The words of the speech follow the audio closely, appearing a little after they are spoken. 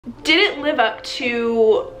didn't live up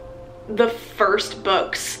to the first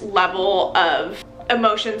book's level of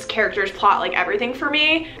emotions, characters, plot, like everything for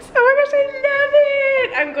me. Oh my gosh, I love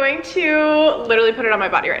it! I'm going to literally put it on my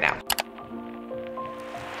body right now.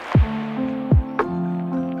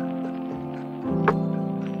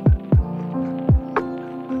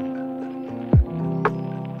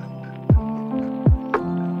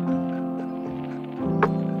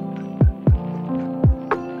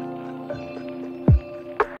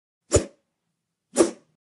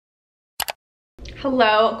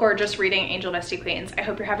 Hello, gorgeous reading angel bestie queens. I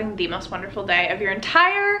hope you're having the most wonderful day of your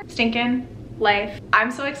entire stinking life.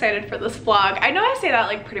 I'm so excited for this vlog. I know I say that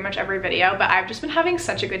like pretty much every video, but I've just been having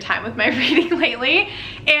such a good time with my reading lately,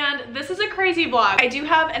 and this is a crazy vlog. I do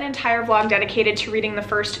have an entire vlog dedicated to reading the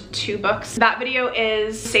first 2 books. That video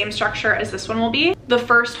is the same structure as this one will be. The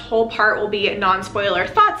first whole part will be non-spoiler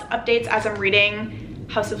thoughts, updates as I'm reading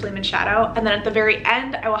House of Flame and Shadow, and then at the very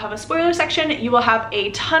end I will have a spoiler section. You will have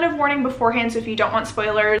a ton of warning beforehand, so if you don't want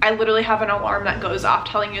spoilers, I literally have an alarm that goes off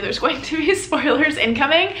telling you there's going to be spoilers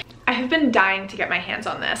incoming. I have been dying to get my hands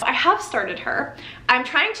on this. I have started her. I'm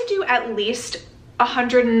trying to do at least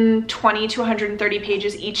 120 to 130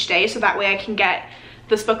 pages each day, so that way I can get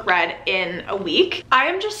this book read in a week. I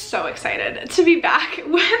am just so excited to be back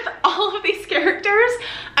with all of these characters.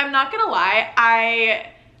 I'm not gonna lie, I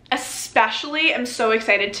especially am so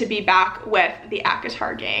excited to be back with the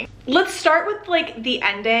ACOTAR gang. Let's start with like the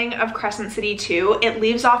ending of Crescent City 2. It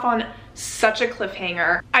leaves off on such a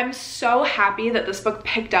cliffhanger. I'm so happy that this book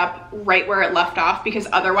picked up right where it left off, because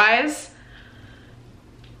otherwise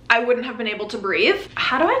I wouldn't have been able to breathe.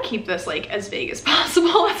 How do I keep this like as vague as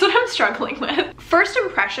possible? That's what I'm struggling with. First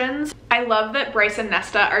impressions, I love that Bryce and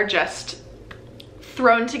Nesta are just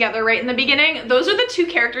thrown together right in the beginning. Those are the 2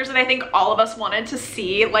 characters that I think all of us wanted to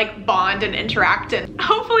see like bond and interact and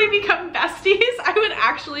hopefully become besties. I would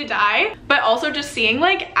actually die. But also just seeing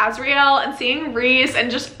like Azriel and seeing Reese and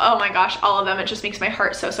just, oh my gosh, all of them, it just makes my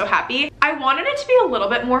heart so happy. I wanted it to be a little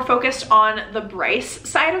bit more focused on the Bryce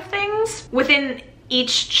side of things. Within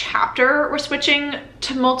each chapter, we're switching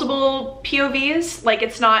to multiple POVs. Like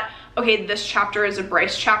it's not, okay, this chapter is a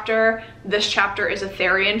Bryce chapter, this chapter is a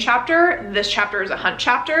Therian chapter, this chapter is a Hunt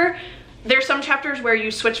chapter. There's some chapters where you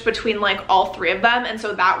switch between like all 3 of them, and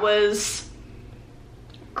so that was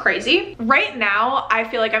crazy. Right now, I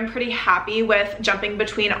feel like I'm pretty happy with jumping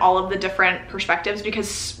between all of the different perspectives,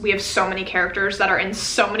 because we have so many characters that are in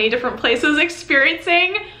so many different places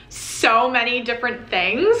experiencing so many different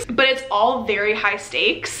things, but it's all very high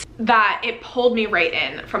stakes that it pulled me right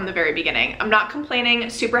in from the very beginning. I'm not complaining,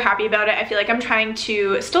 super happy about it. I feel like I'm trying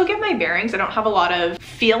to still get my bearings. I don't have a lot of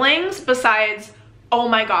feelings besides, oh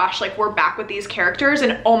my gosh, like we're back with these characters,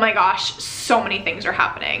 and oh my gosh, so many things are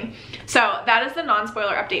happening. So that is the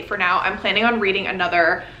non-spoiler update for now. I'm planning on reading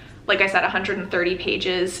another, like I said, 130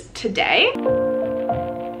 pages today.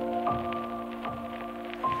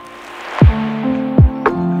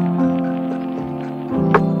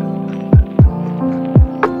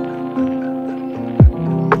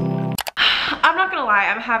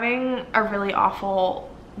 I'm having a really awful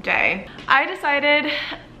day. I decided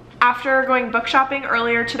after going book shopping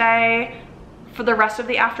earlier today, for the rest of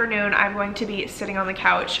the afternoon, I'm going to be sitting on the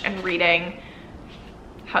couch and reading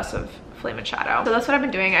House of Flame and Shadow. So that's what I've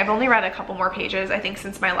been doing. I've only read a couple more pages, I think,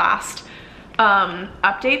 since my last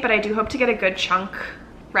update, but I do hope to get a good chunk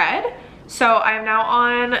read. So I am now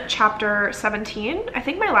on chapter 17. I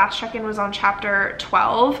think my last check-in was on chapter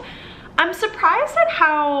 12. I'm surprised at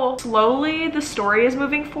how slowly the story is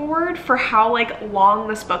moving forward for how like long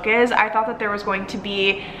this book is. I thought that there was going to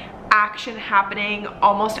be action happening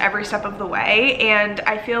almost every step of the way, and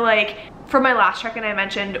I feel like for my last check-in I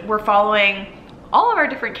mentioned we're following all of our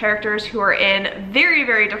different characters who are in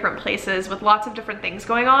very different places with lots of different things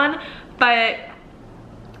going on, but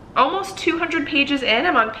almost 200 pages in,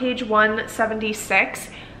 I'm on page 176.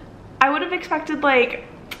 I would have expected like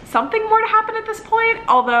something more to happen at this point,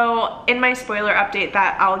 although in my spoiler update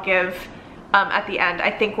that I'll give at the end,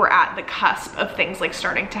 I think we're at the cusp of things like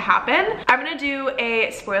starting to happen. I'm gonna do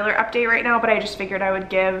a spoiler update right now, but I just figured I would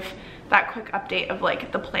give that quick update of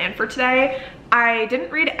like the plan for today. I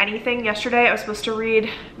didn't read anything yesterday. I was supposed to read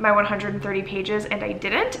my 130 pages and I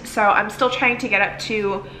didn't, so I'm still trying to get up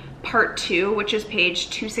to part 2, which is page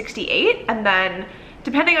 268, and then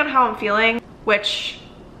depending on how I'm feeling, which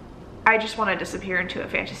I just want to disappear into a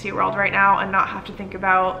fantasy world right now and not have to think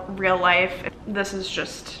about real life. This is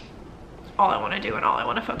just all I want to do and all I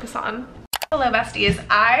want to focus on. Hello besties,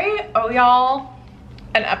 I owe y'all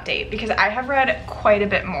an update because I have read quite a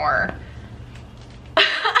bit more of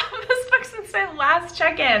this book since my last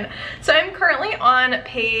check-in. So I'm currently on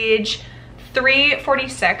page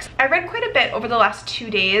 3:46. I read quite a bit over the last 2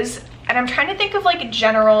 days, and I'm trying to think of like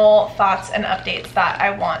general thoughts and updates that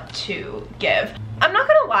I want to give. I'm not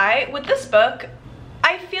gonna lie, with this book,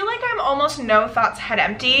 I feel like I'm almost no thoughts head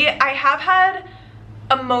empty. I have had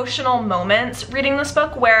emotional moments reading this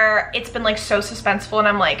book where it's been like so suspenseful and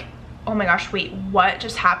I'm like, oh my gosh, wait, what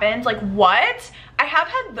just happened? Like, what? I have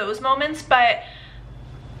had those moments, but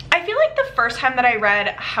I feel like the first time that I read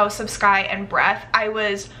House of Sky and Breath, I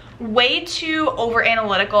was way too over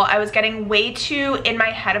analytical. I was getting way too in my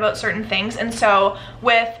head about certain things. And so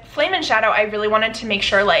with Flame and Shadow, I really wanted to make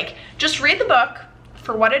sure, like, just read the book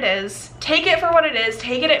for what it is, take it for what it is,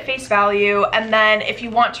 take it at face value, and then if you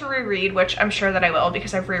want to reread, which I'm sure that I will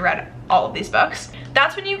because I've reread all of these books,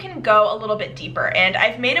 that's when you can go a little bit deeper. And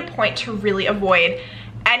I've made a point to really avoid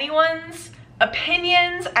anyone's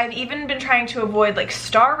opinions. I've even been trying to avoid like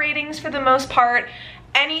star ratings for the most part,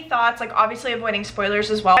 any thoughts, like obviously avoiding spoilers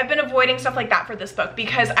as well. I've been avoiding stuff like that for this book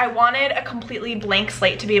because I wanted a completely blank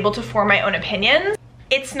slate to be able to form my own opinions.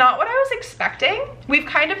 It's not what I was expecting. We've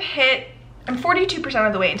kind of hit, I'm 42%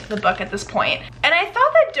 of the way into the book at this point, and I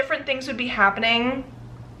thought that different things would be happening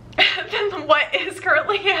than what is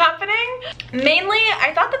currently happening. Mainly,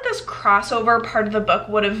 I thought that this crossover part of the book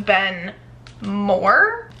would have been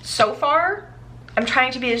more so far. I'm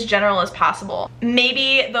trying to be as general as possible.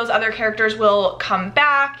 Maybe those other characters will come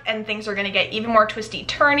back and things are gonna get even more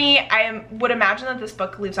twisty-turny. I would imagine that this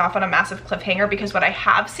book leaves off on a massive cliffhanger because what I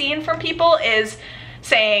have seen from people is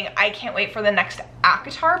saying, I can't wait for the next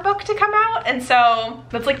ACOTAR book to come out. And so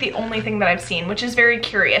that's like the only thing that I've seen, which is very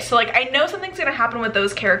curious. So like, I know something's gonna happen with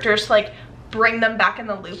those characters to like bring them back in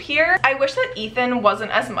the loop here. I wish that Ethan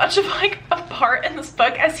wasn't as much of like a part in this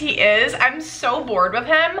book as he is. I'm so bored with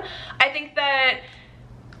him. I think that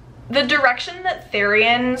the direction that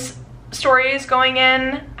Therion's story is going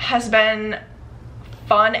in has been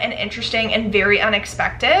fun and interesting and very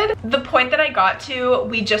unexpected. The point that I got to,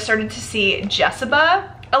 we just started to see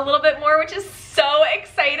Jessica a little bit more, which is so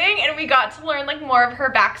exciting, and we got to learn like more of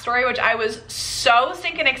her backstory, which I was so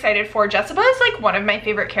stinking excited for. Jessica is like one of my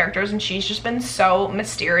favorite characters and she's just been so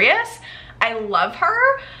mysterious. I love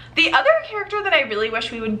her. The other character that I really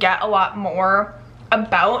wish we would get a lot more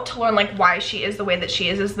about to learn like why she is the way that she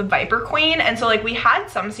is the Viper Queen. And so like we had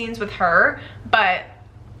some scenes with her, but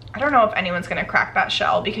I don't know if anyone's gonna crack that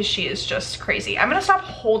shell because she is just crazy. I'm gonna stop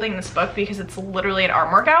holding this book because it's literally an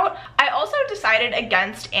arm workout. I also decided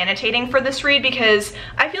against annotating for this read because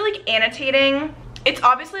I feel like annotating, it's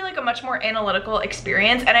obviously like a much more analytical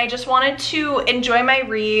experience, and I just wanted to enjoy my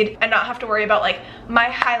read and not have to worry about like my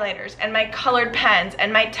highlighters and my colored pens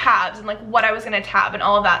and my tabs and like what I was gonna tab and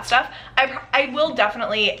all of that stuff. I will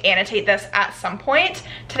definitely annotate this at some point.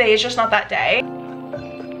 Today is just not that day.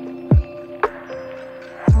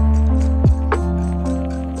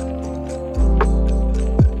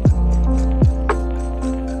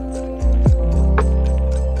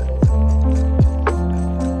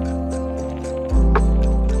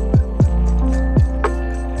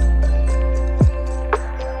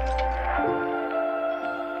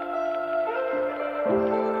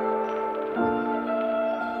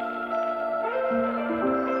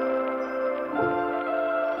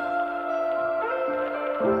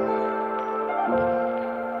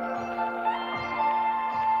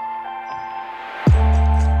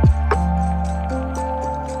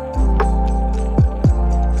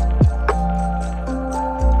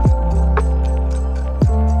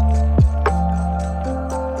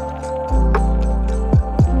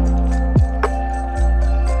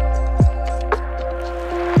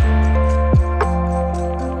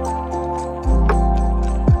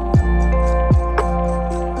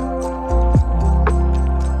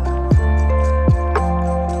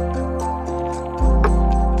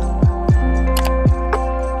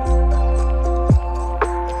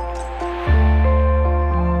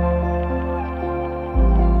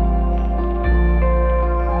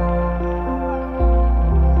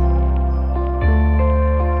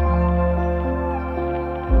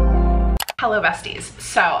 Hello besties.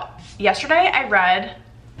 So yesterday I read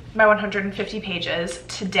my 150 pages.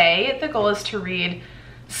 Today the goal is to read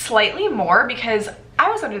slightly more because I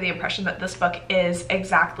was under the impression that this book is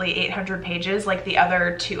exactly 800 pages like the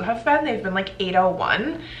other two have been. They've been like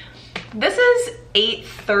 801. This is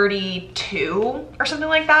 832 or something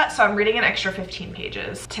like that, so I'm reading an extra 15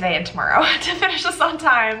 pages today and tomorrow to finish this on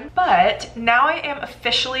time. But now I am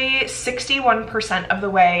officially 61% of the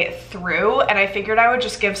way through, and I figured I would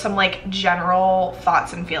just give some like general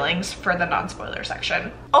thoughts and feelings for the non-spoiler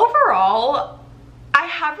section. Overall, I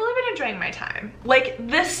have really been enjoying my time. Like,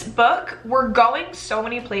 this book, we're going so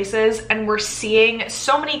many places and we're seeing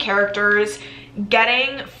so many characters.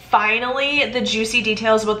 getting finally the juicy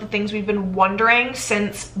details about the things we've been wondering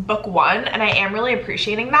since book 1, and I am really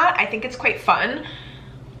appreciating that. I think it's quite fun,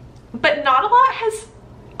 but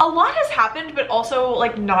a lot has happened, but also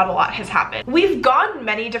like not a lot has happened. We've gone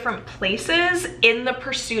many different places in the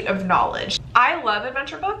pursuit of knowledge. I love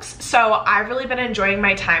adventure books, so I've really been enjoying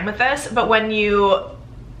my time with this, but when you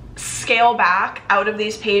scale back out of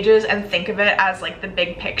these pages and think of it as like the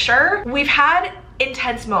big picture, we've had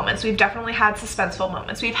intense moments. We've definitely had suspenseful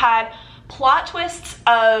moments. We've had plot twists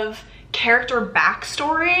of character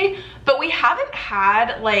backstory, but we haven't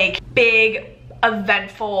had like big,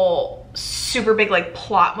 eventful, super big like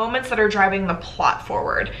plot moments that are driving the plot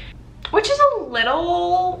forward, which is a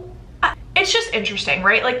little, it's just interesting,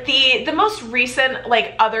 right? Like the most recent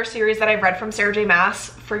like other series that I've read from Sarah J Maas,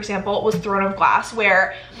 for example, was Throne of Glass,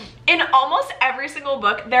 where in almost every single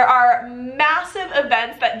book there are massive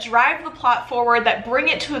events that drive the plot forward, that bring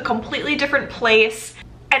it to a completely different place,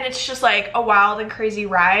 and it's just like a wild and crazy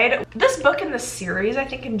ride. This book and this series, I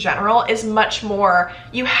think in general, is much more,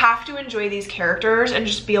 you have to enjoy these characters and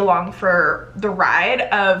just be along for the ride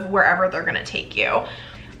of wherever they're gonna take you.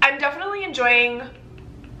 I'm definitely enjoying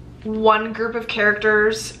one group of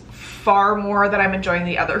characters far more than I'm enjoying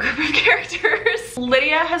the other group of characters.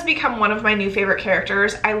 Lydia has become one of my new favorite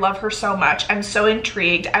characters. I love her so much. I'm so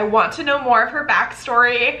intrigued. I want to know more of her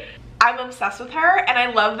backstory. I'm obsessed with her, and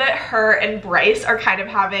I love that her and Bryce are kind of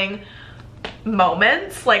having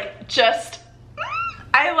moments, like just,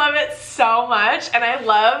 I love it so much, and I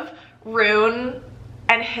love Rune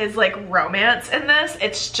and his like romance in this.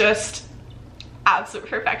 It's just absolute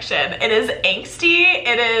perfection. It is angsty,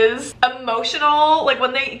 it is emotional, like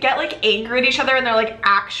when they get like angry at each other and they're like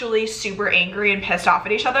actually super angry and pissed off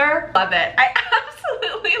at each other. Love it. I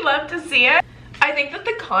absolutely love to see it. I think that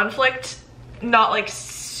the conflict, not like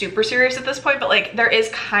super serious at this point, but like there is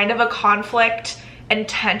kind of a conflict and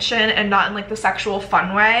tension, and not in like the sexual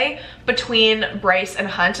fun way, between Bryce and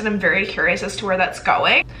Hunt, and I'm very curious as to where that's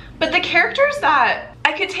going. But the characters that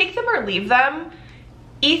I could take them or leave them,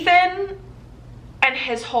 Ethan and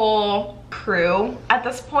his whole crew at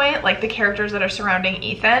this point, like the characters that are surrounding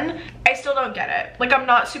Ethan, I still don't get it. Like I'm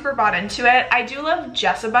not super bought into it. I do love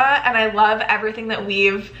Jessica, and I love everything that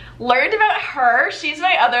we've learned about her. She's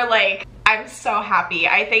my other like, I'm so happy.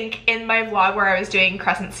 I think in my vlog where I was doing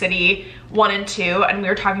Crescent City 1 and 2 and we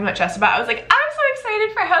were talking about Jessica, I was like, I'm so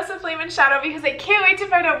excited for House of Flame and Shadow because I can't wait to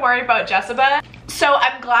find out more about Jessica. So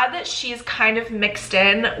I'm glad that she's kind of mixed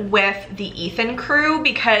in with the Ethan crew,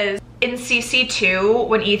 because in CC2,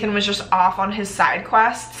 when Ethan was just off on his side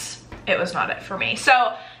quests, it was not it for me.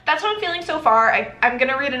 So that's what I'm feeling so far. I'm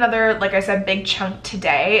gonna read another, like I said, big chunk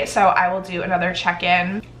today, so I will do another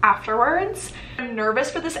check-in afterwards. I'm nervous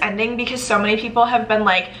for this ending because so many people have been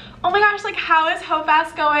like, oh my gosh, like how is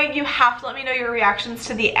HOFAS going? You have to let me know your reactions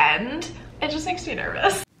to the end. It just makes me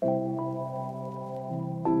nervous.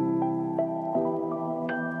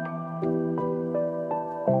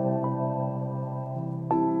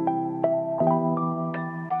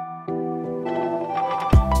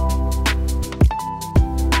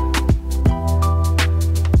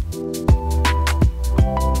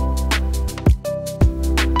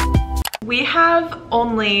 We have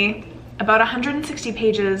only about 160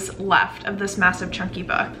 pages left of this massive chunky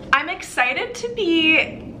book. I'm excited to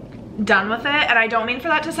be done with it, and I don't mean for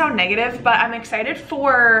that to sound negative, but I'm excited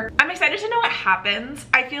to know what happens.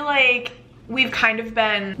 I feel like we've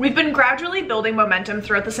been gradually building momentum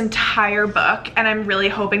throughout this entire book, and I'm really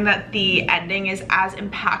hoping that the ending is as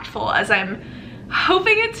impactful as I'm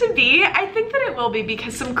hoping it to be. I think that it will be,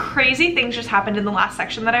 because some crazy things just happened in the last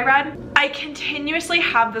section that I read. I continuously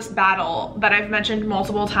have this battle that I've mentioned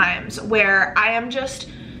multiple times where I am just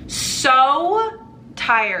so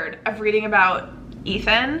tired of reading about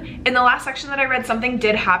Ethan. In the last section that I read, something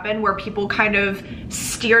did happen where people kind of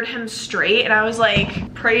steered him straight, and I was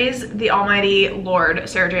like, praise the almighty Lord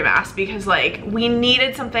Sarah J Maas, because like we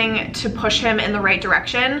needed something to push him in the right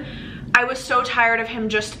direction. I was so tired of him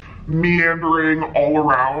just meandering all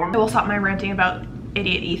around. I will stop my ranting about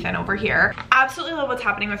idiot Ethan over here. Absolutely love what's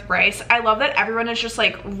happening with Bryce. I love that everyone is just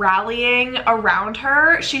like rallying around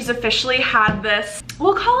her. She's officially had this,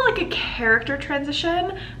 we'll call it like a character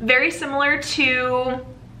transition, very similar to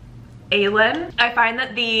Aelin. I find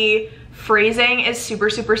that the phrasing is super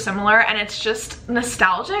similar, and it's just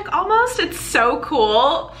nostalgic almost. It's so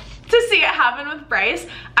cool to see it happen with Bryce.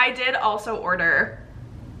 I did also order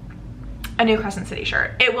a new Crescent City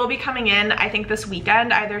shirt. It will be coming in, I think, this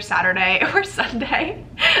weekend, either Saturday or Sunday.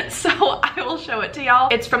 So I will show it to y'all.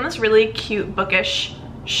 It's from this really cute bookish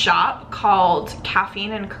shop called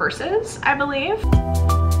Caffeine and Curses, I believe.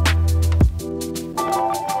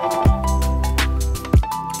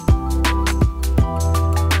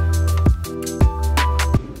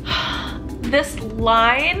 This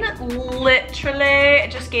line literally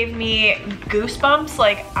just gave me goosebumps.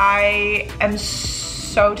 Like, I am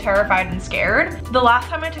so terrified and scared. The last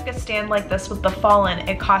time I took a stand like this with the fallen,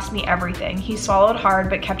 it cost me everything. He swallowed hard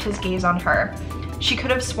but kept his gaze on her. She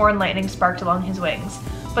could have sworn lightning sparked along his wings.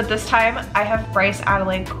 But this time, I have Bryce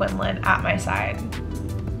Adelaide Quinlan at my side.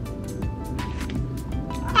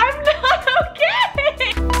 I'm not okay!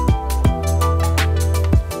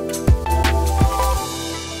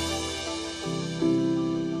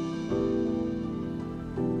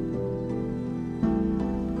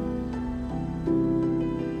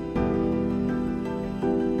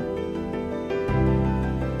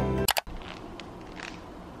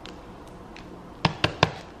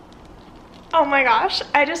 Oh my gosh,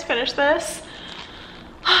 I just finished this.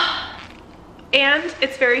 And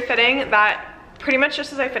it's very fitting that pretty much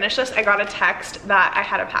just as I finished this, I got a text that I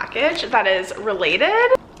had a package that is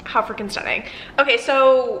related. How freaking stunning. Okay,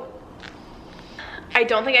 so I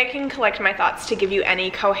don't think I can collect my thoughts to give you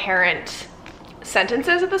any coherent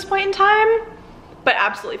sentences at this point in time, but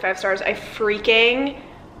absolutely 5 stars. I freaking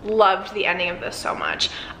loved the ending of this so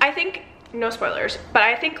much. I think, no spoilers, but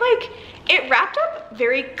I think like it wrapped up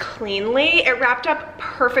very cleanly. It wrapped up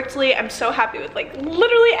perfectly. I'm so happy with like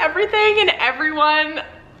literally everything and everyone.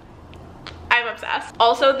 I'm obsessed.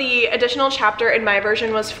 Also, the additional chapter in my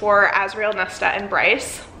version was for Azriel, Nesta, and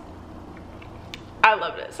Bryce. I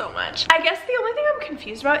loved it so much. I guess the only thing I'm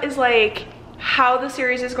confused about is like how the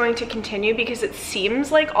series is going to continue, because it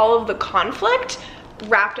seems like all of the conflict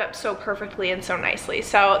wrapped up so perfectly and so nicely.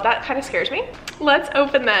 So that kind of scares me. Let's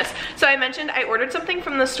open this. So I mentioned I ordered something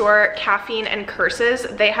from the store, Caffeine and Curses.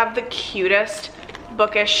 They have the cutest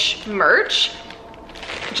bookish merch.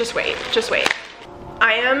 Just wait, just wait.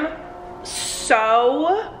 I am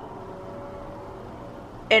so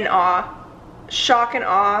in awe, shock and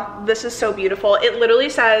awe. This is so beautiful. It literally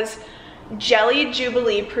says, Jelly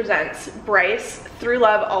Jubilee presents Bryce, Through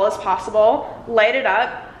Love All Is Possible, Light It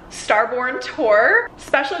Up, Starborn Tour,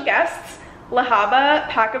 special guests, Lahaba,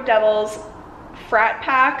 Pack of Devils, Frat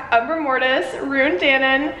Pack, Umbra Mortis, Rune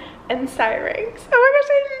Dannon, and Syrinx. Oh my gosh,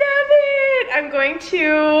 I love it! I'm going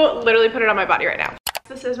to literally put it on my body right now.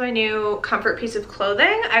 This is my new comfort piece of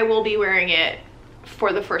clothing. I will be wearing it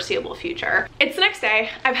for the foreseeable future. It's the next day.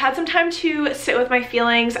 I've had some time to sit with my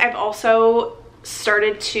feelings. I've also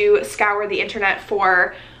started to scour the internet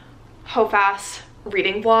for HOFAS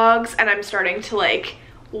reading vlogs, and I'm starting to like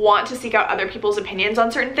want to seek out other people's opinions on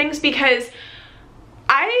certain things, because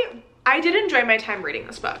I did enjoy my time reading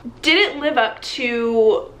this book. Did it live up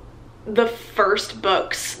to the first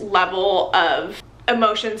book's level of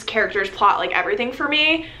emotions, characters, plot, like everything for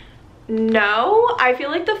me? No. I feel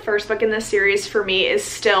like the first book in this series for me is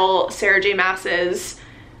still Sarah J Maas's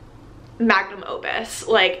magnum opus.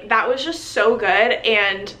 Like, that was just so good,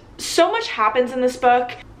 and so much happens in this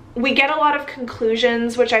book. We get a lot of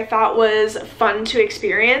conclusions, which I thought was fun to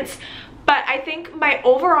experience, but I think my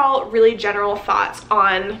overall really general thoughts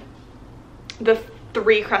on the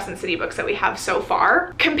 3 Crescent City books that we have so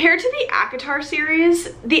far, compared to the ACOTAR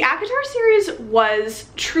series was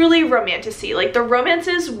truly romantasy. Like, the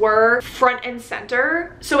romances were front and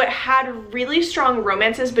center, so it had really strong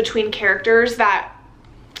romances between characters that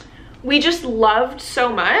we just loved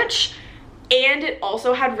so much. And it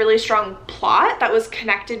also had really strong plot that was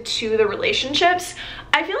connected to the relationships.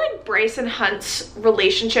 I feel like Bryce and Hunt's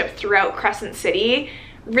relationship throughout Crescent City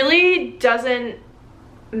really doesn't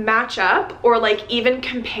match up or like even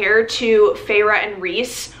compare to Feyre and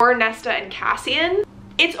Rhys or Nesta and Cassian.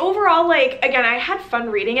 It's overall like, again, I had fun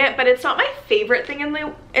reading it, but it's not my favorite thing in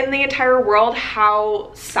the entire world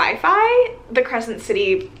how sci-fi the Crescent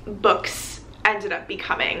City books ended up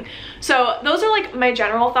becoming. So those are like my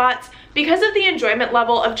general thoughts. Because of the enjoyment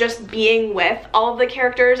level of just being with all of the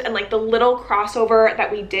characters and like the little crossover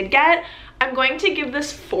that we did get, I'm going to give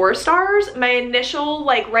this 4 stars. My initial,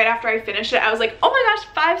 like right after I finished it, I was like, oh my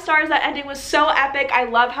gosh, 5 stars. That ending was so epic. I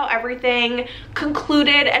love how everything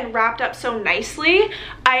concluded and wrapped up so nicely.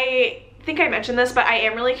 I think I mentioned this, but I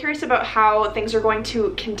am really curious about how things are going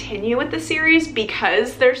to continue with the series,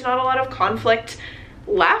 because there's not a lot of conflict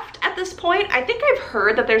left at this point. I think I've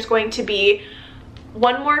heard that there's going to be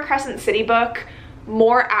 1 more Crescent City book,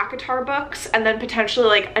 more ACOTAR books, and then potentially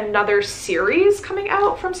like another series coming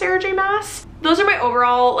out from Sarah J Maas. Those are my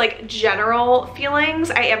overall like general feelings.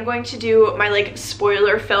 I am going to do my like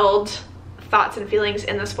spoiler filled thoughts and feelings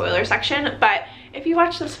in the spoiler section, but if you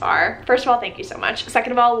watched this far, first of all, thank you so much.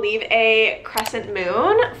 Second of all, leave a crescent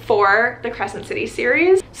moon for the Crescent City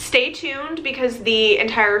series. Stay tuned because the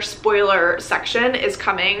entire spoiler section is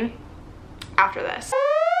coming after this.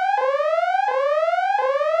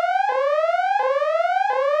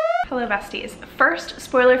 Hello besties. First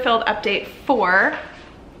spoiler-filled update for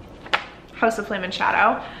House of Flame and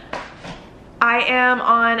Shadow. I am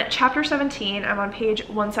on chapter 17, I'm on page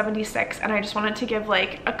 176, and I just wanted to give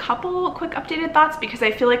like a couple quick updated thoughts because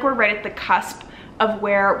I feel like we're right at the cusp of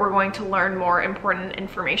where we're going to learn more important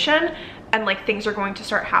information and like things are going to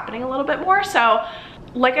start happening a little bit more. So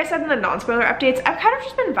like I said in the non-spoiler updates, I've kind of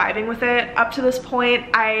just been vibing with it up to this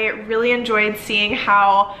point. I really enjoyed seeing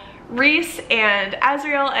how Rhys and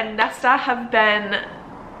Azriel and Nesta have been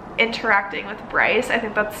interacting with Bryce. I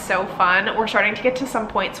think that's so fun. We're starting to get to some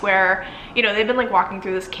points where, you know, they've been like walking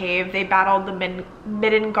through this cave, they battled the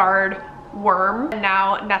Midgard worm, and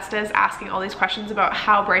now Nesta is asking all these questions about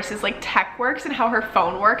how Bryce's like tech works and how her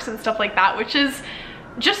phone works and stuff like that, which is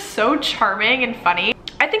just so charming and funny.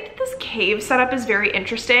 I think that this cave setup is very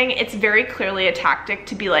interesting. It's very clearly a tactic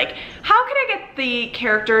to be like, how can I get the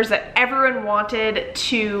characters that everyone wanted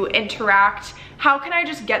to interact? How can I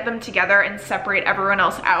just get them together and separate everyone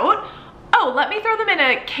else out? Oh, let me throw them in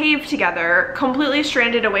a cave together, completely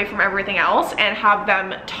stranded away from everything else, and have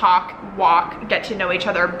them talk, walk, get to know each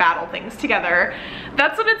other, battle things together.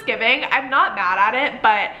 That's what it's giving. I'm not mad at it,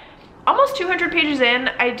 but almost 200 pages in,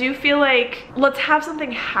 I do feel like let's have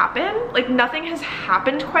something happen. Like nothing has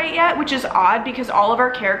happened quite yet, which is odd because all of our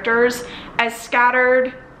characters, as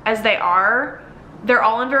scattered as they are, they're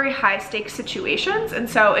all in very high stakes situations. And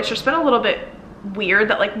so it's just been a little bit weird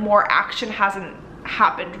that like more action hasn't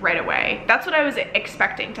happened right away. That's what I was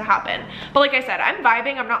expecting to happen. But like I said, I'm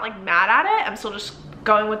vibing. I'm not like mad at it. I'm still just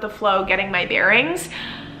going with the flow, getting my bearings.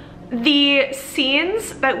 The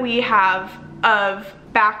scenes that we have of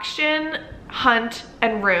Bakshin, Hunt,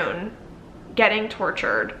 and Rune getting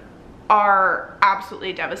tortured are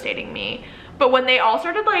absolutely devastating me. But when they all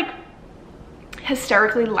started like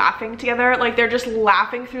hysterically laughing together, like they're just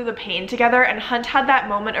laughing through the pain together, and Hunt had that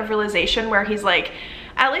moment of realization where he's like,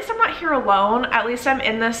 at least I'm not here alone, at least I'm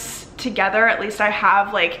in this together, at least I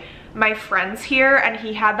have like my friends here. And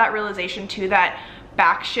he had that realization too that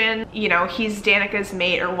Bakshin, you know, he's Danica's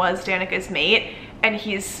mate, or was Danica's mate, and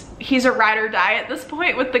he's a ride or die at this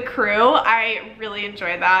point with the crew. I really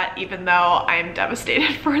enjoy that, even though I'm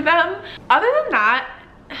devastated for them. Other than that,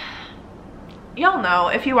 y'all know,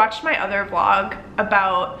 if you watched my other vlog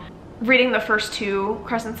about reading the first 2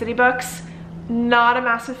 Crescent City books, not a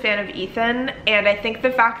massive fan of Ethan, and I think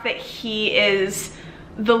the fact that he is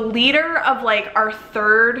the leader of like our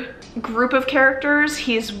 3rd group of characters,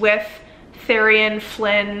 he's with Therian,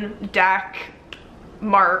 Flynn, Deck,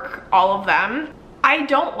 Mark, all of them, I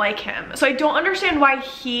don't like him. So I don't understand why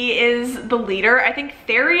he is the leader. I think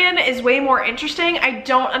Therian is way more interesting. I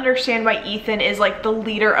don't understand why Ethan is like the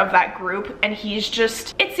leader of that group, and he's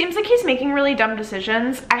just, it seems like he's making really dumb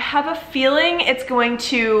decisions. I have a feeling it's going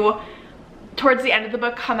to, towards the end of the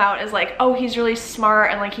book, come out as like, oh, he's really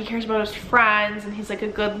smart and like he cares about his friends and he's like a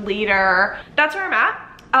good leader. That's where I'm at.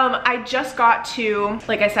 I just got to,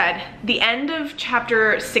 like I said, the end of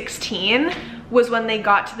chapter 16 was when they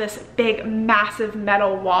got to this big massive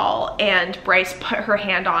metal wall and Bryce put her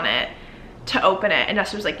hand on it to open it, and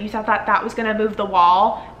Nesta was like, you thought that that was gonna move the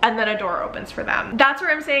wall? And then a door opens for them. That's where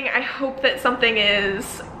I'm saying I hope that something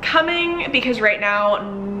is coming, because right now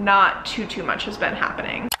not too much has been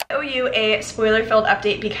happening. I owe you a spoiler-filled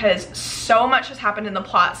update because so much has happened in the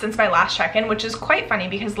plot since my last check-in, which is quite funny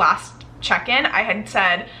because last check-in I had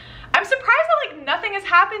said, I'm surprised that like nothing has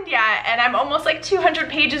happened yet, and I'm almost like 200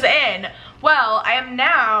 pages in. Well, I am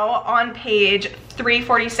now on page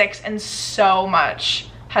 346 and so much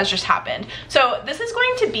has just happened. So this is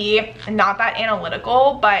going to be not that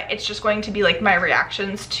analytical, but it's just going to be like my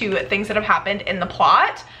reactions to things that have happened in the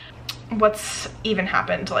plot. What's even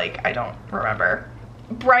happened? Like, I don't remember.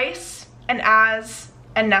 Bryce and Az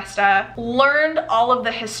and Nesta learned all of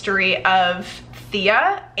the history of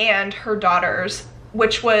Thea and her daughters,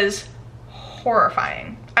 which was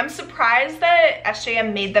horrifying. I'm surprised that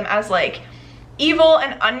SJM made them as like evil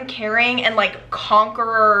and uncaring and like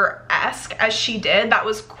conqueror-esque as she did. That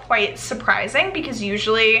was quite surprising because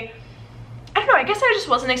usually, I don't know, I guess I just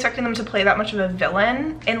wasn't expecting them to play that much of a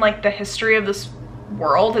villain in like the history of this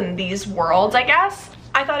world and these worlds, I guess.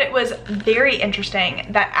 I thought it was very interesting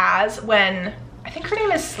that Az, when, I think her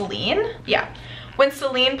name is Celine? Yeah. When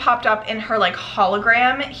Celine popped up in her like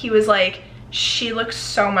hologram, he was like, she looks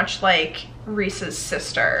so much like Rhys's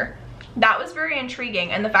sister. That was very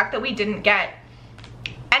intriguing, and the fact that we didn't get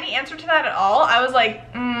any answer to that at all, I was like,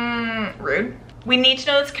 rude. We need to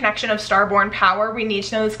know this connection of Starborn power. We need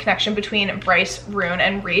to know this connection between Bryce, Rune,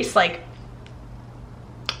 and Rhys. Like,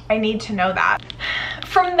 I need to know that.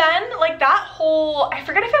 From then, like that whole, I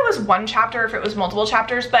forget if it was one chapter or if it was multiple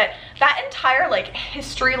chapters, but that entire like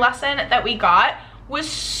history lesson that we got was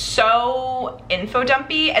so info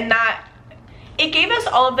dumpy, and that it gave us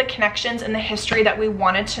all of the connections and the history that we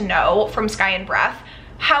wanted to know from Sky and Breath.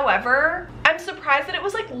 However, I'm surprised that it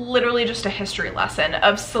was like literally just a history lesson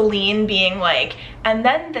of Celine being like, and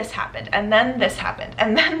then this happened, and then this happened,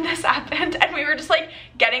 and then this happened. And we were just like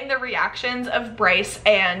getting the reactions of Bryce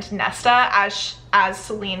and Nesta as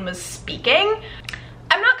Celine was speaking.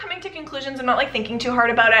 I'm not coming to conclusions. I'm not like thinking too hard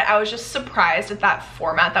about it. I was just surprised at that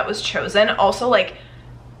format that was chosen. Also, like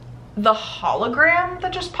the hologram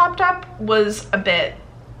that just popped up was a bit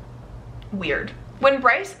weird. When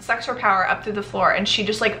Bryce sucks her power up through the floor and she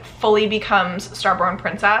just like fully becomes Starborn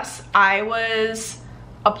Princess, I was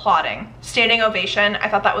applauding, standing ovation. I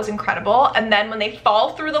thought that was incredible. And then when they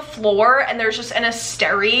fall through the floor and there's just an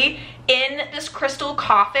Asteri in this crystal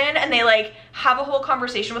coffin and they like have a whole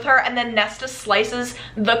conversation with her and then Nesta slices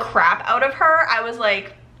the crap out of her, I was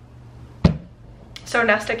like, so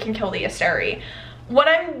Nesta can kill the Asteri. What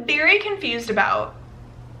I'm very confused about,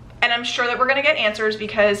 and I'm sure that we're gonna get answers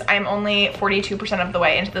because I'm only 42% of the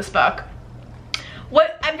way into this book.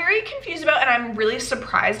 What I'm very confused about and I'm really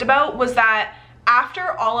surprised about was that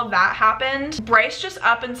after all of that happened, Bryce just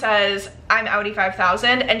up and says, I'm outie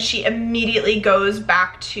 5000, and she immediately goes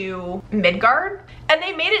back to Midgard. And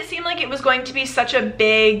they made it seem like it was going to be such a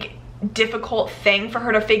big, difficult thing for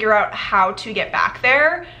her to figure out how to get back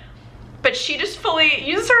there. But she just fully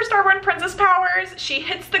uses her Starborn Princess powers. She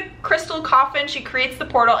hits the crystal coffin, she creates the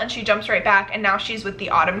portal, and she jumps right back, and now she's with the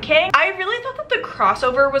Autumn King. I really thought that the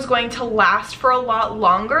crossover was going to last for a lot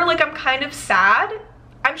longer. Like, I'm kind of sad.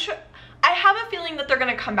 I'm sure, I have a feeling that they're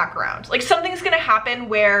gonna come back around. Like, something's gonna happen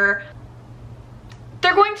where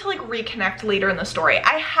they're going to like reconnect later in the story.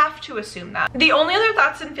 I have to assume that. The only other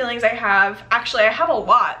thoughts and feelings I have, actually I have a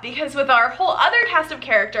lot, because with our whole other cast of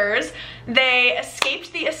characters, they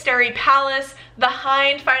escaped the Asteri Palace, the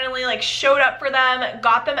Hind finally like showed up for them,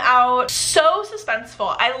 got them out. So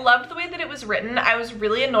suspenseful. I loved the way that it was written. I was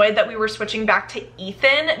really annoyed that we were switching back to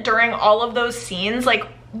Ethan during all of those scenes. Like,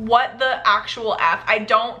 what the actual F? I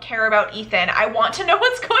don't care about Ethan. I want to know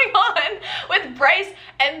what's going on with Bryce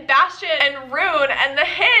and Bastion and Rune and the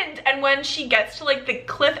Hind. And when she gets to like the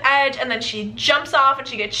cliff edge and then she jumps off and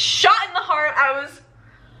she gets shot in the heart,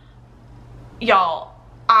 y'all,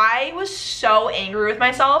 I was so angry with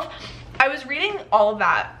myself. I was reading all of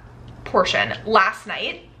that portion last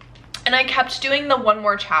night and I kept doing the one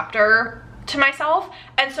more chapter to myself,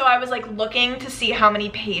 and so I was like looking to see how many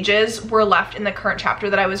pages were left in the current chapter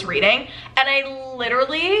that I was reading, and I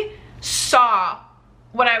literally saw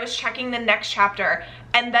when I was checking the next chapter,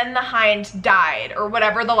 and then the Hind died or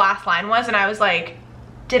whatever the last line was, and I was like,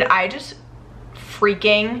 did I just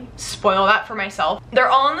freaking spoil that for myself? They're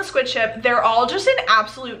all on the squid ship. They're all just in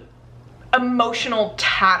absolute emotional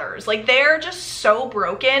tatters. Like, they're just so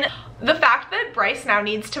broken. The fact that Bryce now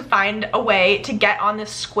needs to find a way to get on this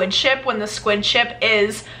squid ship when the squid ship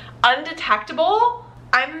is undetectable,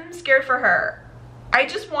 I'm scared for her. I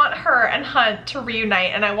just want her and Hunt to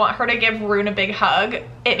reunite, and I want her to give Rune a big hug.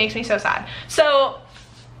 It makes me so sad. So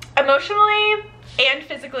emotionally and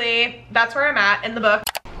physically, that's where I'm at in the book.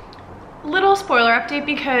 Little spoiler update,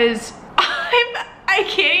 because I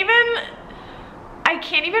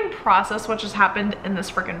can't even process what just happened in this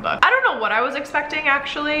freaking book. I don't know what I was expecting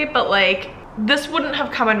actually, but like, this wouldn't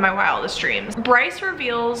have come in my wildest dreams. Bryce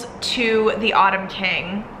reveals to the Autumn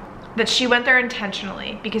King that she went there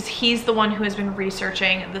intentionally because he's the one who has been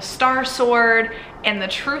researching the Star Sword and the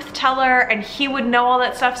Truth Teller, and he would know all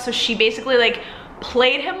that stuff. So she basically like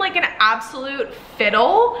played him like an absolute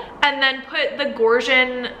fiddle and then put the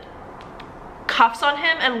Gorgon cuffs on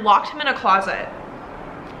him and locked him in a closet.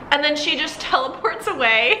 And then she just teleports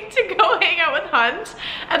away to go hang out with Hunt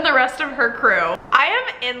and the rest of her crew. I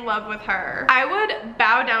am in love with her. I would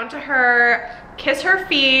bow down to her, kiss her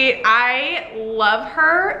feet. I love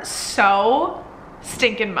her so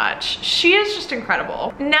stinking much. She is just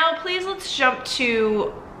incredible. Now, please let's jump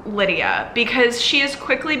to Lydia, because she is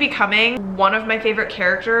quickly becoming one of my favorite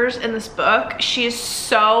characters in this book. She is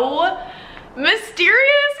so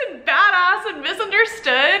mysterious and badass and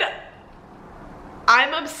misunderstood.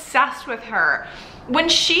 I'm obsessed with her. When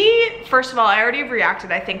she, first of all, I already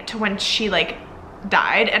reacted, I think, to when she like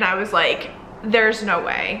died, and I was like, there's no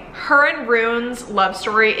way. Her and Rune's love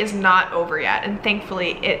story is not over yet, and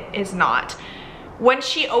thankfully it is not. When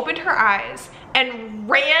she opened her eyes and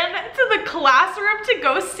ran to the classroom to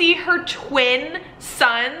go see her twin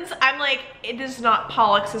sons, I'm like, it is not,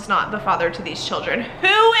 Pollux is not the father to these children.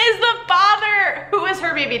 Who is the father? Who is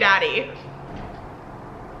her baby daddy?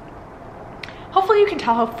 Hopefully you can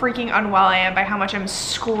tell how freaking unwell I am by how much I'm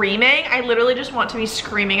screaming. I literally just want to be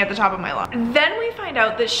screaming at the top of my lungs. Then we find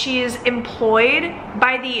out that she is employed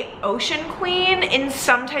by the Ocean Queen in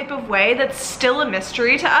some type of way that's still a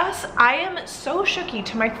mystery to us. I am so shooky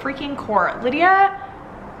to my freaking core. Lydia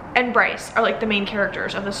and Bryce are like the main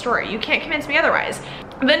characters of the story. You can't convince me otherwise.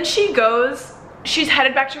 Then she's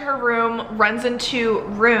headed back to her room, runs into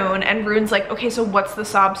Rune, and Rune's like, okay, so what's the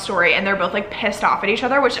sob story? And they're both like pissed off at each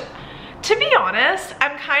other, which, to be honest,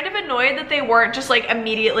 I'm kind of annoyed that they weren't just like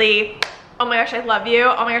immediately, oh my gosh, I love you.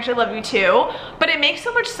 Oh my gosh, I love you too. But it makes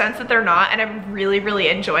so much sense that they're not, and I'm really, really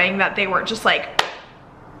enjoying that they weren't just like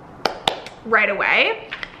right away.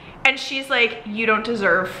 And she's like, you don't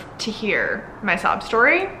deserve to hear my sob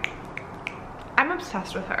story. I'm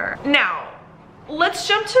obsessed with her. Now, let's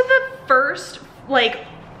jump to the first like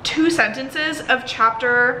 2 sentences of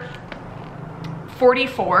chapter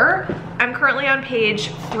 44. I'm currently on page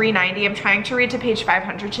 390. I'm trying to read to page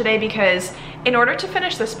 500 today because in order to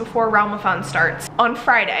finish this before Realmathon starts on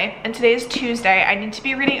Friday, and today is Tuesday, I need to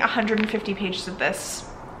be reading 150 pages of this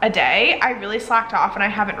a day. I really slacked off and I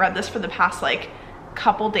haven't read this for the past like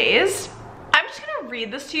couple days. I'm just gonna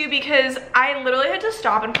read this to you because I literally had to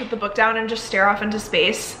stop and put the book down and just stare off into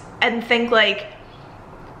space and think like,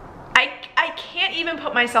 I can't even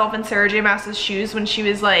put myself in Sarah J Maas's shoes when she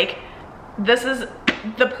was like, this is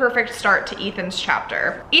the perfect start to Ethan's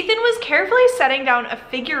chapter. Ethan was carefully setting down a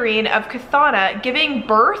figurine of Cathana giving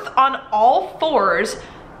birth on all fours,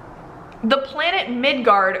 the planet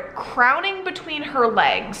Midgard crowning between her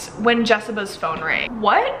legs when Jessica's phone rang.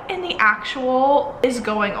 What in the actual is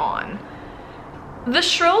going on? The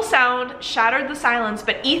shrill sound shattered the silence,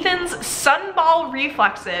 but Ethan's sunball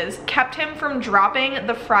reflexes kept him from dropping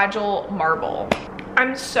the fragile marble.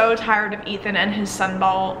 I'm so tired of Ethan and his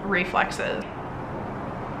sunball reflexes.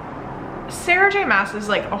 Sarah J Maas is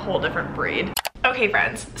like a whole different breed. Okay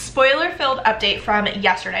friends, spoiler-filled update from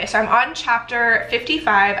yesterday. So I'm on chapter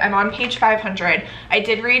 55, I'm on page 500. I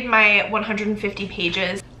did read my 150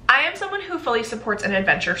 pages. I am someone who fully supports an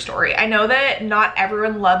adventure story. I know that not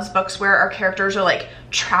everyone loves books where our characters are like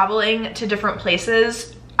traveling to different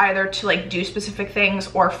places, either to like do specific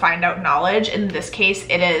things or find out knowledge. In this case,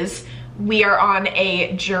 it is we are on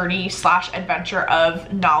a journey / adventure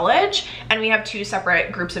of knowledge, and we have 2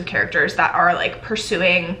 separate groups of characters that are like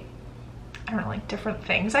pursuing, I don't know, like different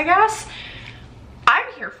things, I guess. I'm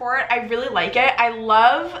here for it. I really like it. I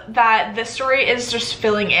love that this story is just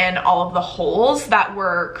filling in all of the holes that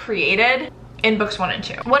were created in books 1 and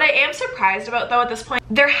 2. What I am surprised about though at this point,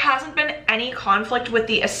 there hasn't been any conflict with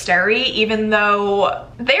the Asteri, even though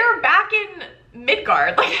they're back in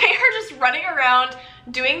Midgard. Like they are just running around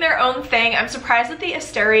doing their own thing. I'm surprised that the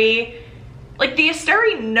Asteri, like the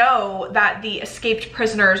Asteri know that the escaped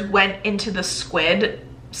prisoners went into the squid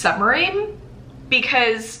submarine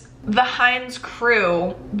because the Heinz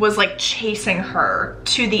crew was like chasing her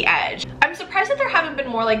to the edge. I'm surprised that there haven't been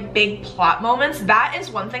more like big plot moments. That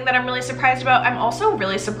is one thing that I'm really surprised about. I'm also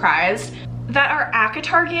really surprised that our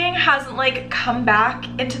ACOTAR gang hasn't like come back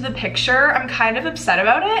into the picture. I'm kind of upset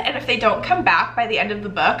about it, and if they don't come back by the end of the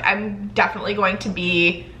book, I'm definitely going to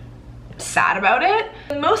be sad about it.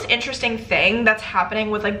 The most interesting thing that's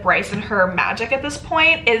happening with like Bryce and her magic at this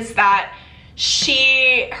point is that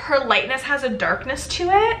her lightness has a darkness to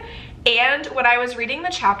it. And when I was reading the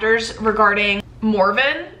chapters regarding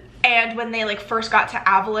Morven, and when they like first got to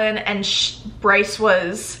Avalon and Bryce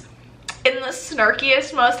was in the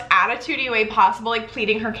snarkiest, most attitudey way possible, like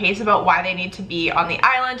pleading her case about why they need to be on the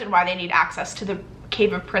island and why they need access to the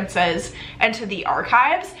Cave of Princes and to the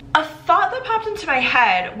archives, a thought that popped into my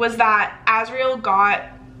head was that Asriel got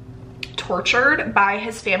tortured by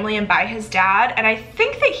his family and by his dad, and I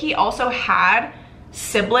think that he also had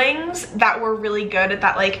siblings that were really good at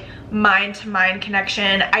that like mind-to-mind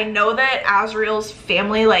connection. I know that Asriel's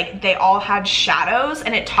family, like they all had shadows,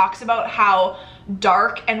 and it talks about how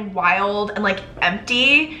dark and wild and like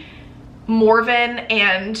empty Morven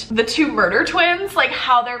and the 2 murder twins, like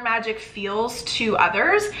how their magic feels to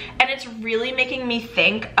others. And it's really making me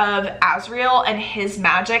think of Asriel and his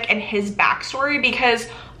magic and his backstory, because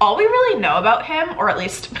all we really know about him, or at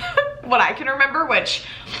least what I can remember, which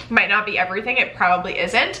might not be everything, it probably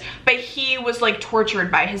isn't, but he was like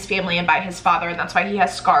tortured by his family and by his father, and that's why he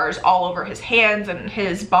has scars all over his hands and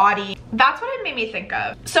his body. That's what it made me think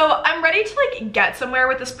of. So I'm ready to like get somewhere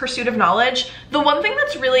with this pursuit of knowledge. The one thing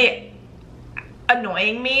that's really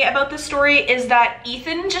annoying me about this story is that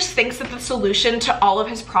Ethan just thinks that the solution to all of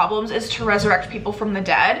his problems is to resurrect people from the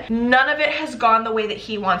dead. None of it has gone the way that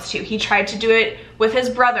he wants to. He tried to do it with his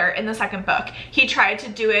brother in the 2nd book. He tried to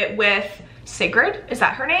do it with Sigrid, is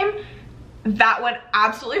that her name? that went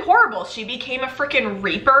absolutely horrible. She became a freaking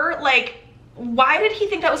reaper. Like, why did he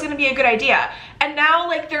think that was gonna be a good idea? And now,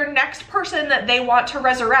 like, their next person that they want to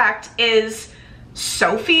resurrect is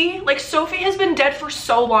Sophie. Like, Sophie has been dead for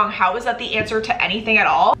so long. How is that the answer to anything at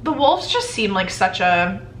all? The wolves just seem like such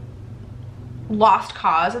a lost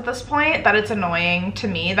cause at this point that it's annoying to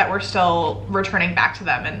me that we're still returning back to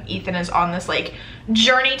them, and Ethan is on this like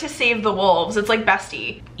journey to save the wolves. It's like,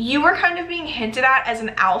 bestie, you were kind of being hinted at as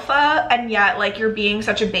an alpha, and yet like you're being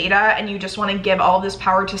such a beta and you just want to give all of this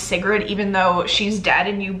power to Sigrid even though she's dead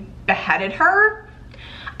and you beheaded her.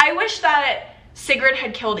 I wish that Sigrid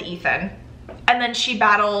had killed Ethan and then she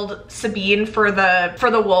battled Sabine for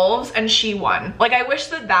the wolves and she won. Like, I wish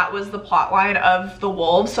that that was the plot line of the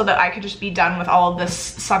wolves so that I could just be done with all of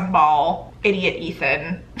this Sunball idiot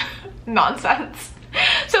Ethan nonsense.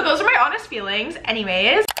 So those are my honest feelings.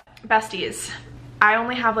 Anyways, besties, I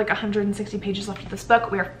only have like 160 pages left of this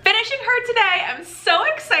book. We are finishing her today. I'm so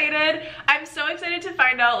excited. I'm so excited to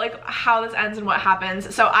find out like how this ends and what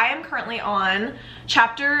happens. So I am currently on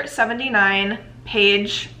chapter 79,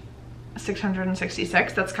 page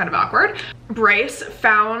 666. That's kind of awkward. Bryce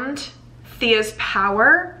found Thea's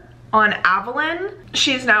power on Avalon.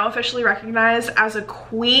 She's now officially recognized as a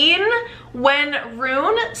queen. When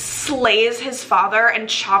Rune slays his father and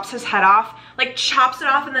chops his head off, like chops it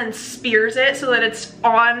off and then spears it so that it's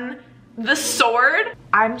on the sword,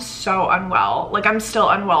 I'm so unwell. Like, I'm still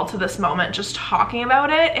unwell to this moment just talking about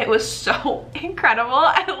it. It was so incredible.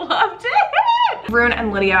 I loved it. Rune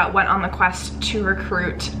and Lydia went on the quest to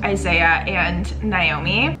recruit Isaiah and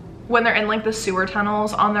Naomi. When they're in like the sewer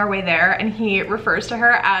tunnels on their way there, and he refers to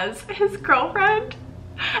her as his girlfriend.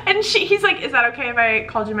 And he's like, is that okay if I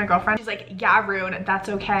called you my girlfriend? She's like, yeah, Rune, that's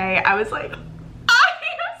okay. I was like, I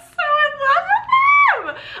am so in love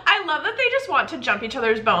with them. I love that they just want to jump each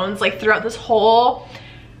other's bones like throughout this whole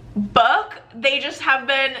book. They just have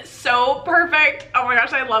been so perfect. Oh my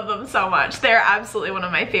gosh, I love them so much. They're absolutely one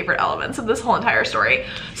of my favorite elements of this whole entire story.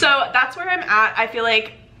 So that's where I'm at. I feel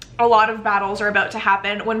like a lot of battles are about to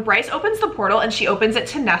happen. When Bryce opens the portal and she opens it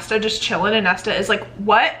to Nesta just chilling, and Nesta is like,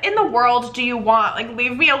 what in the world do you want? Like,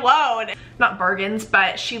 leave me alone. Not bargains,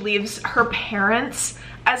 but she leaves her parents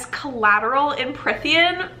as collateral in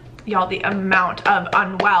Prithian. Y'all, the amount of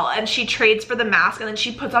unwell. And she trades for the mask and then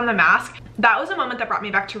she puts on the mask. That was a moment that brought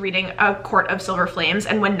me back to reading A Court of Silver Flames,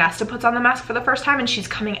 and when Nesta puts on the mask for the first time and she's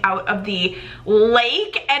coming out of the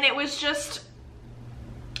lake, and it was just,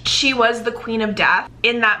 she was the queen of death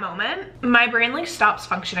in that moment. My brain like stops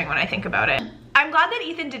functioning when I think about it. I'm glad that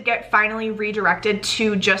Ethan did get finally redirected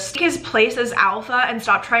to just take his place as alpha and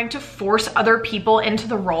stop trying to force other people into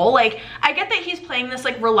the role. Like, I get that he's playing this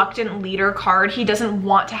like reluctant leader card. He doesn't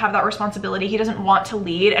want to have that responsibility. He doesn't want to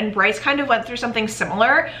lead. And Bryce kind of went through something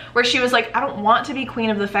similar where she was like, I don't want to be queen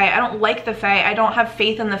of the Fae. I don't like the Fae. I don't have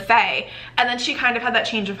faith in the Fae. And then she kind of had that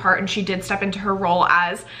change of heart and she did step into her role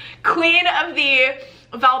as queen of the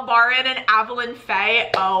Valbaran and Avalon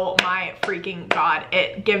Fae. Oh my freaking god,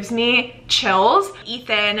 it gives me chills.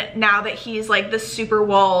 Ethan, now that he's like the super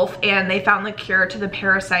wolf and they found the cure to the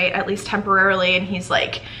parasite, at least temporarily, and he's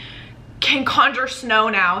like can conjure snow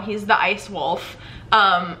now, he's the ice wolf.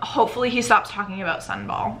 Hopefully he stops talking about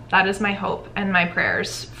Sunball. That is my hope and my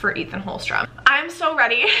prayers for Ethan Holstrom. I'm so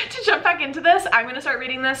ready to jump back into this. I'm gonna start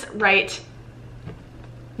reading this right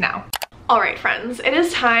now. All right, friends, it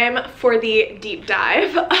is time for the deep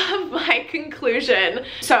dive of my conclusion.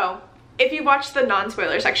 So if you watched the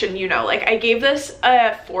non-spoiler section, you know, like I gave this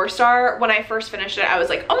a 4-star. When I first finished it, I was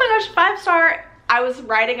like, oh my gosh, 5-star. I was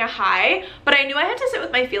riding a high, but I knew I had to sit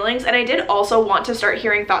with my feelings, and I did also want to start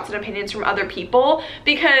hearing thoughts and opinions from other people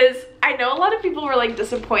because I know a lot of people were like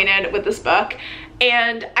disappointed with this book,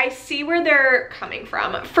 and I see where they're coming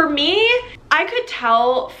from. For me, I could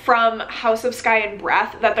tell from House of Sky and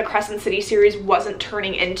Breath that the Crescent City series wasn't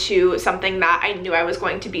turning into something that I knew I was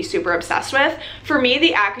going to be super obsessed with. For me,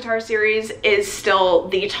 the ACOTAR series is still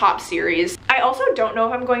the top series. I also don't know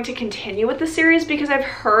if I'm going to continue with the series because I've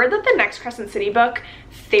heard that the next Crescent City book,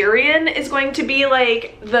 Therian, is going to be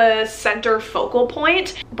like the center focal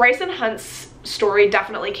point. Bryson Hunt's story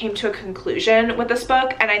definitely came to a conclusion with this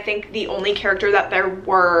book, and I think the only character that there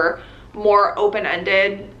were more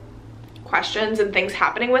open-ended questions and things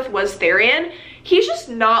happening with was Therian. He's just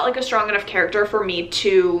not like a strong enough character for me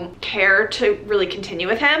to care to really continue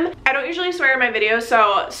with him. I don't usually swear in my videos,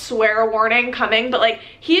 so swear warning coming, but like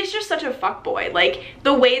he's just such a fuckboy. Like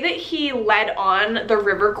the way that he led on the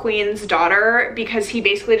River Queen's daughter because he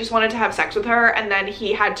basically just wanted to have sex with her, and then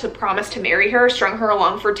he had to promise to marry her, strung her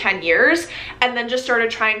along for 10 years, and then just started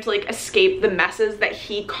trying to like escape the messes that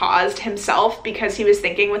he caused himself because he was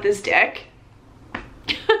thinking with his dick.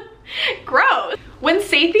 Gross. When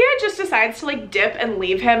Sathia just decides to like dip and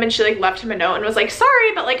leave him, and she like left him a note and was like,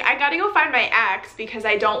 sorry, but like I gotta go find my ex because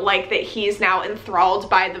I don't like that he's now enthralled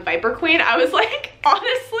by the Viper Queen, I was like,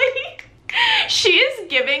 honestly, she is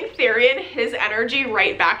giving Therian his energy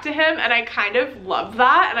right back to him, and I kind of love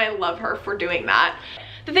that, and I love her for doing that.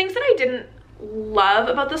 The things that I didn't love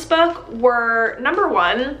about this book were, number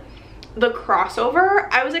one, the crossover.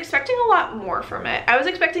 I was expecting a lot more from it. I was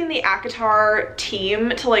expecting the ACOTAR team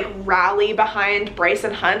to like rally behind Bryce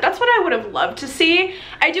and Hunt. That's what I would have loved to see.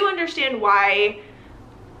 I do understand why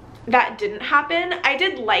that didn't happen. I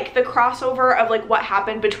did like the crossover of like what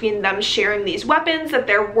happened between them sharing these weapons, that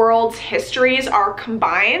their world's histories are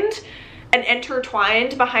combined and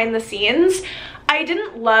intertwined behind the scenes. I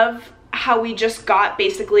didn't love how we just got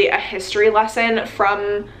basically a history lesson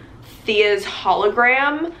from Thea's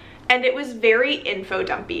hologram, and it was very info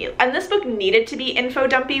dumpy. And this book needed to be info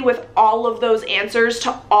dumpy with all of those answers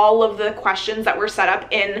to all of the questions that were set up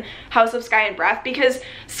in House of Sky and Breath, because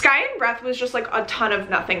Sky and Breath was just like a ton of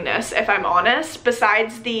nothingness, if I'm honest.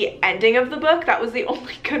 Besides the ending of the book, that was the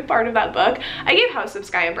only good part of that book. I gave House of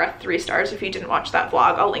Sky and Breath 3 stars. If you didn't watch that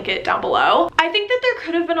vlog, I'll link it down below. I think that there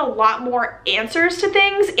could have been a lot more answers to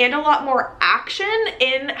things and a lot more action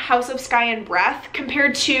in House of Sky and Breath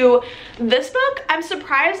compared to this book. I'm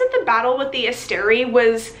surprised that the battle with the Asteri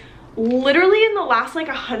was literally in the last like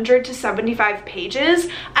 100 to 75 pages.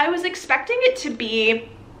 I was expecting it to be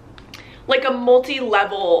like a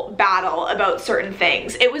multi-level battle about certain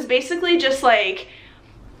things. It was basically just like,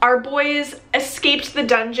 our boys escaped the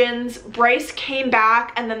dungeons, Bryce came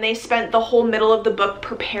back, and then they spent the whole middle of the book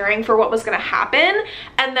preparing for what was gonna happen.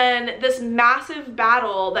 And then this massive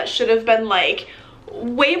battle that should have been like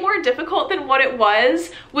way more difficult than what it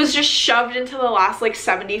was just shoved into the last like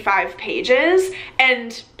 75 pages,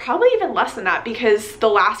 and probably even less than that because the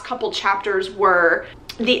last couple chapters were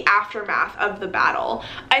the aftermath of the battle.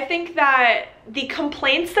 I think that the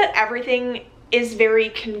complaints that everything is very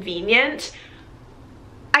convenient,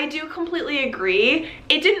 I do completely agree.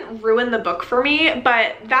 It didn't ruin the book for me,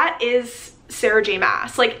 but that is Sarah J.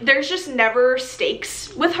 Maas. Like, there's just never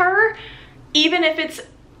stakes with her, even if it's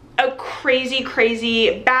a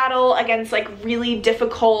crazy battle against like really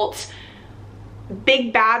difficult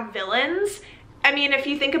big bad villains. I mean, if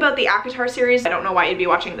you think about the ACOTAR series, I don't know why you'd be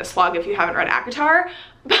watching this vlog if you haven't read ACOTAR,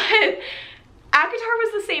 but ACOTAR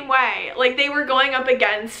was the same way. Like, they were going up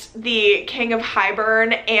against the King of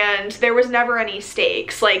Highburn, and there was never any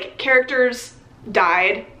stakes. Like, characters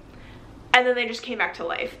died and then they just came back to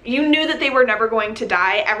life. You knew that they were never going to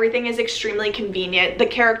die. Everything is extremely convenient. The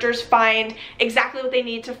characters find exactly what they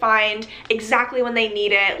need to find, exactly when they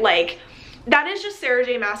need it. Like, that is just Sarah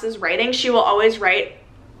J. Maas's writing. She will always write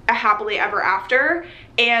a happily ever after,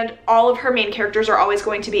 and all of her main characters are always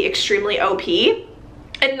going to be extremely OP,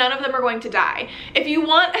 and none of them are going to die. If you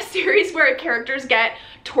want a series where characters get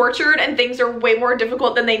tortured and things are way more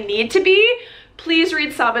difficult than they need to be, please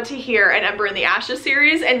read Saba Tahir and Ember in the Ashes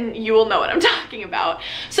series, and you will know what I'm talking about.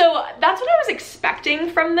 So that's what I was expecting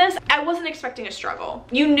from this. I wasn't expecting a struggle.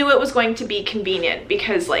 You knew it was going to be convenient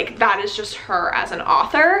because like that is just her as an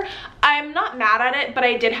author. I'm not mad at it, but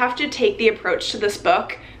I did have to take the approach to this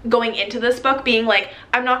book, going into this book, being like,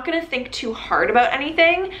 I'm not gonna think too hard about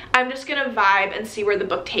anything. I'm just gonna vibe and see where the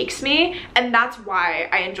book takes me. And that's why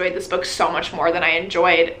I enjoyed this book so much more than I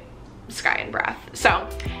enjoyed Sky and Breath. So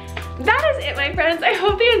that is it, my friends. I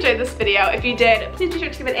hope you enjoyed this video. If you did, please be sure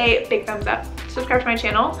to give it a big thumbs up, subscribe to my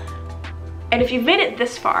channel, and if you've made it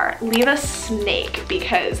this far, leave a snake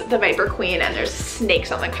because the Viper Queen and there's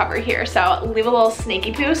snakes on the cover here. So leave a little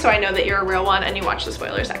snaky poo so I know that you're a real one and you watch the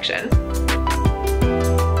spoiler section.